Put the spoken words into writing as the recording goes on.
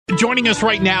Joining us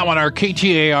right now on our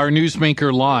KTAR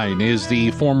Newsmaker line is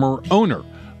the former owner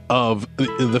of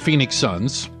the Phoenix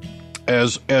Suns,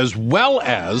 as well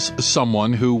as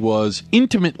someone who was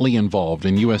intimately involved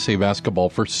in USA basketball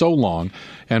for so long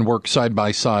and worked side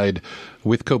by side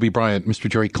with Kobe Bryant, Mr.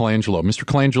 Jerry Colangelo. Mr.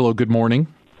 Colangelo, good morning.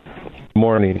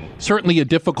 Morning. Certainly a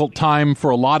difficult time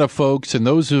for a lot of folks, and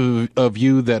those of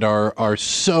you that are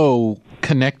so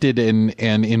connected and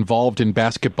involved in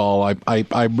basketball,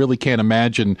 I really can't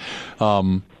imagine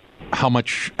how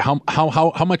much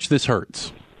this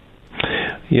hurts.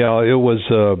 Yeah, it was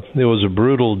a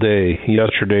brutal day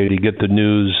yesterday to get the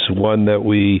news, one that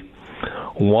we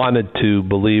wanted to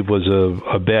believe was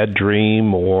a bad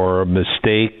dream or a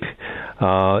mistake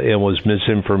and was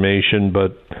misinformation,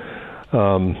 but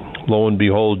lo and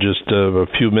behold, just a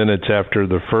few minutes after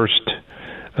the first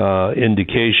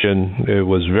indication, it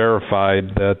was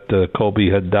verified that Kobe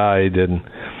had died, and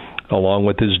along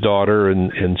with his daughter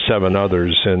and 7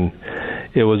 others. And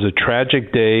it was a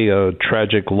tragic day, a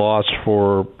tragic loss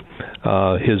for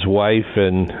his wife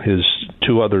and his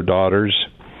 3 other daughters,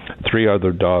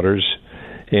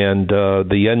 and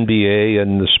the NBA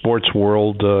and the sports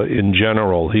world in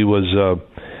general. He was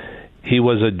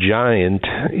a giant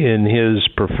in his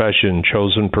profession,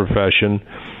 chosen profession,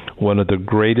 one of the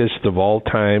greatest of all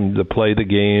time to play the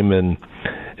game, and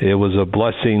it was a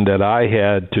blessing that I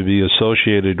had to be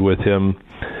associated with him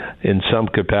in some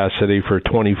capacity for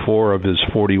 24 of his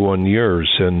 41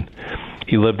 years, and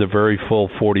he lived a very full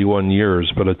 41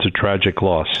 years, but it's a tragic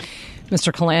loss.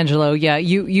 Mr. Colangelo, yeah,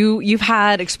 you've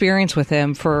had experience with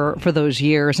him for those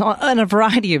years in a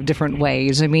variety of different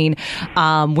ways. I mean,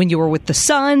 when you were with the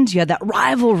Suns, you had that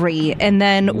rivalry, and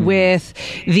then with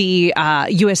the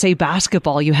USA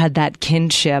Basketball, you had that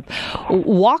kinship.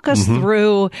 Walk us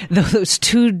through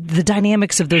the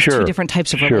dynamics of those two different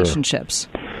types of relationships.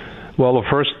 Well,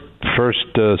 the first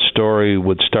story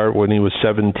would start when he was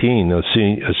 17,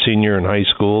 a senior in high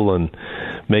school, and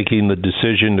making the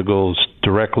decision to go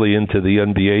directly into the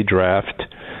NBA draft.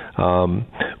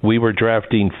 We were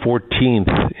drafting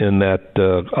 14th in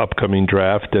that upcoming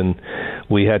draft, and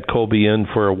we had Kobe in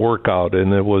for a workout,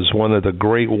 and it was one of the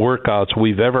great workouts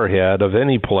we've ever had of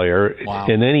any player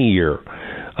in any year.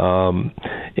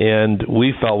 And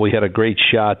we felt we had a great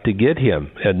shot to get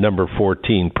him at number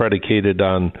 14, predicated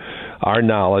on our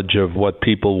knowledge of what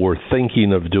people were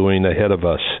thinking of doing ahead of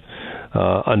us.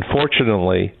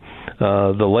 Unfortunately,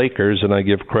 the Lakers, and I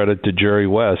give credit to Jerry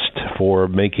West for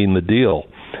making the deal,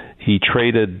 he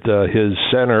traded his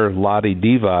center, Lottie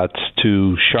Divac,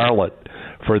 to Charlotte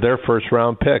for their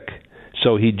first-round pick.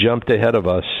 So he jumped ahead of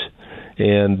us,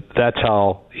 and that's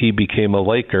how he became a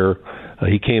Laker.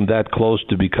 He came that close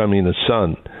to becoming a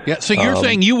Sun. Yeah, so you're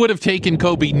saying you would have taken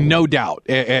Kobe, no doubt,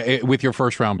 with your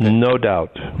first-round pick? No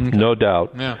doubt. Okay. No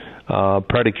doubt. Yeah.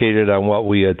 Predicated on what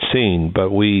we had seen. But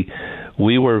we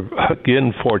were,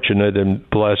 again, fortunate and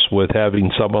blessed with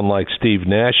having someone like Steve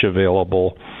Nash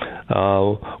available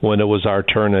when it was our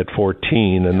turn at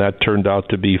 14, and that turned out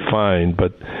to be fine.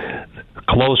 But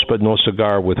close but no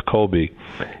cigar with Kobe.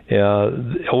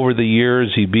 Over the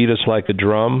years, he beat us like a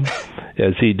drum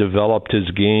as he developed his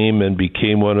game and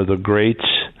became one of the greats.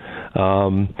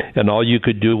 And all you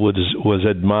could do was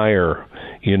admire,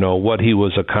 what he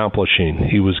was accomplishing.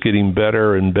 He was getting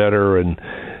better and better, and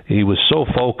he was so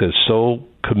focused, so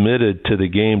committed to the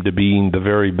game, to being the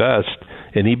very best,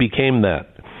 and he became that.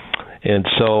 And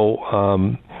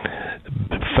so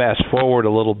fast forward a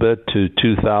little bit to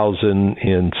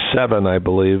 2007, I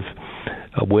believe,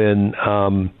 when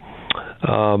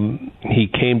he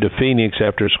came to Phoenix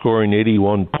after scoring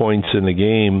 81 points in a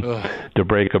game to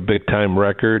break a big-time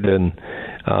record, and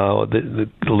the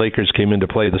Lakers came in to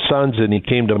play the Suns, and he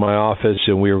came to my office,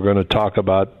 and we were going to talk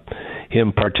about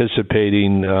him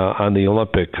participating on the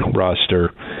Olympic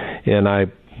roster. And I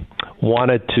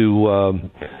wanted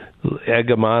to egg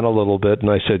him on a little bit,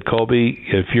 and I said, Kobe,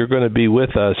 if you're going to be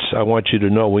with us, I want you to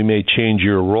know we may change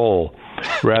your role.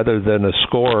 Rather than a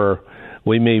scorer,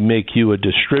 we may make you a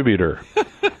distributor.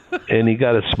 And he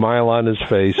got a smile on his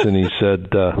face, and he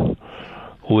said,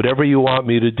 whatever you want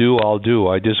me to do, I'll do.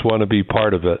 I just want to be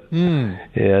part of it.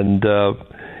 And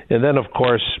then, of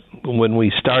course, when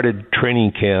we started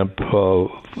training camp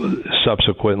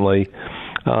subsequently,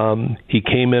 he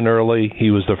came in early.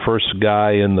 He was the first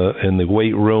guy in the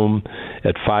weight room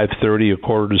at 5:30,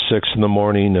 5:45 in the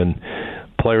morning, and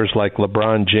players like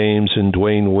LeBron James and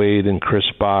Dwayne Wade and Chris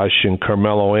Bosh and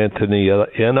Carmelo Anthony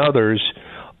and others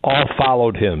all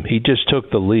followed him. He just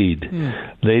took the lead.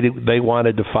 They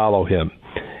wanted to follow him.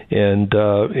 And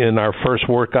in our first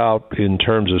workout in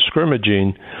terms of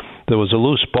scrimmaging, there was a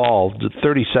loose ball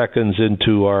 30 seconds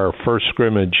into our first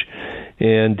scrimmage,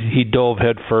 and he dove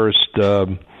headfirst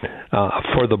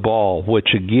for the ball, which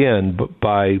again,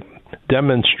 by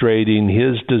demonstrating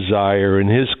his desire and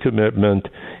his commitment,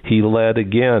 he led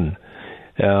again.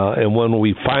 And when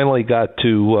we finally got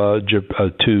to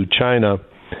China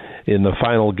in the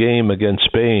final game against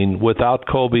Spain, without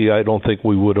Kobe, I don't think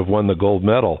we would have won the gold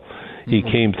medal. He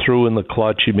came through in the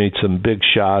clutch. He made some big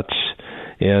shots,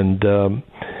 and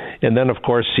then of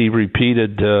course he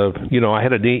repeated. I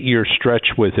had an 8-year stretch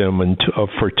with him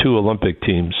for 2 Olympic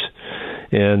teams,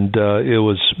 and it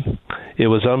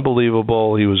was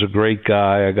unbelievable. He was a great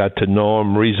guy. I got to know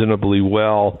him reasonably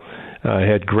well. I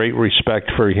had great respect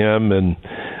for him, and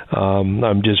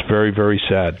I'm just very, very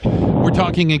sad. We're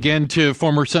talking again to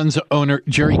former Suns owner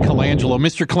Jerry Colangelo.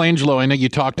 Mr. Colangelo, I know you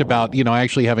talked about,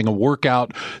 actually having a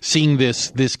workout, seeing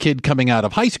this kid coming out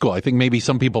of high school. I think maybe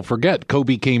some people forget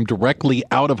Kobe came directly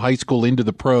out of high school into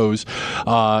the pros.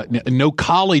 No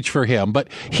college for him, but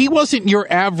he wasn't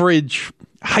your average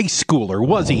high schooler,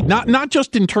 was he? Not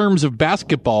just in terms of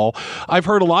basketball. I've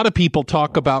heard a lot of people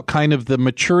talk about kind of the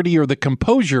maturity or the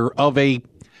composure of a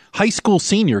high school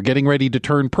senior getting ready to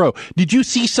turn pro. Did you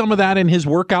see some of that in his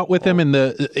workout with him in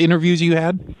the interviews you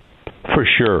had? For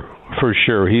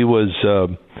sure. He was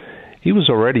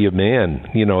already a man,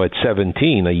 at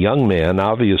 17, a young man,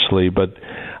 obviously, but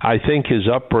I think his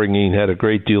upbringing had a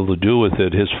great deal to do with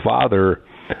it. His father,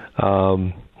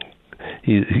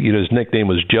 his nickname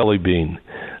was Jelly Bean.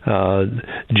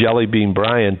 Jelly Bean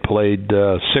Bryant played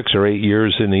 6 or 8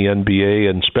 years in the NBA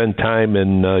and spent time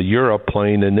in Europe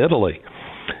playing in Italy.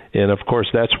 And, of course,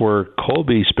 that's where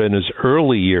Kobe spent his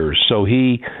early years. So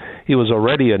he was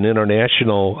already an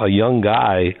a young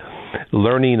guy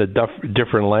learning a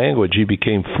different language. He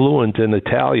became fluent in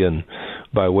Italian,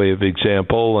 by way of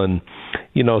example. And,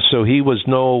 so he was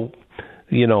no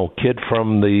kid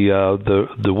from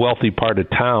the wealthy part of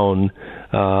town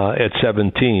at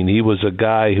 17. He was a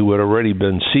guy who had already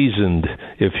been seasoned,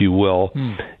 if you will,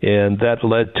 and that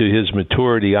led to his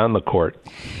maturity on the court.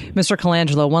 Mr.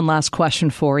 Colangelo, one last question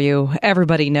for you.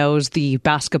 Everybody knows the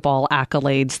basketball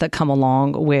accolades that come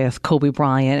along with Kobe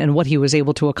Bryant and what he was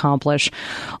able to accomplish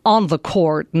on the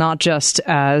court, not just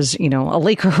as, a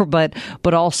Laker,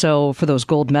 but also for those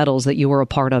gold medals that you were a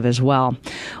part of as well.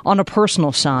 On a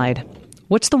personal side,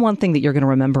 what's the one thing that you're going to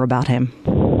remember about him?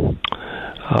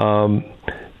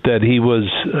 That he was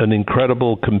an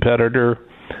incredible competitor,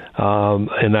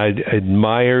 and I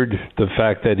admired the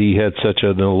fact that he had such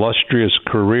an illustrious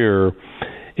career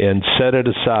and set it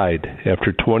aside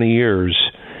after 20 years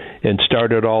and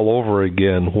started all over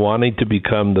again, wanting to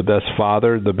become the best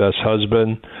father, the best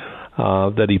husband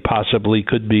that he possibly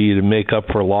could be to make up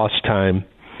for lost time,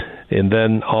 and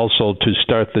then also to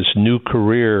start this new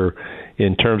career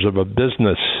in terms of a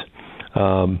business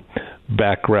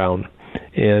background.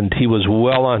 And he was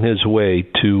well on his way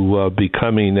to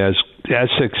becoming as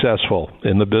successful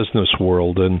in the business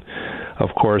world. And, of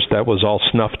course, that was all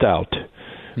snuffed out.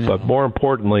 Yeah. But more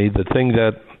importantly, the thing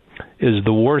that is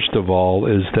the worst of all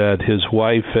is that his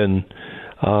wife and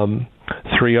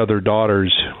 3 other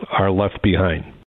daughters are left behind.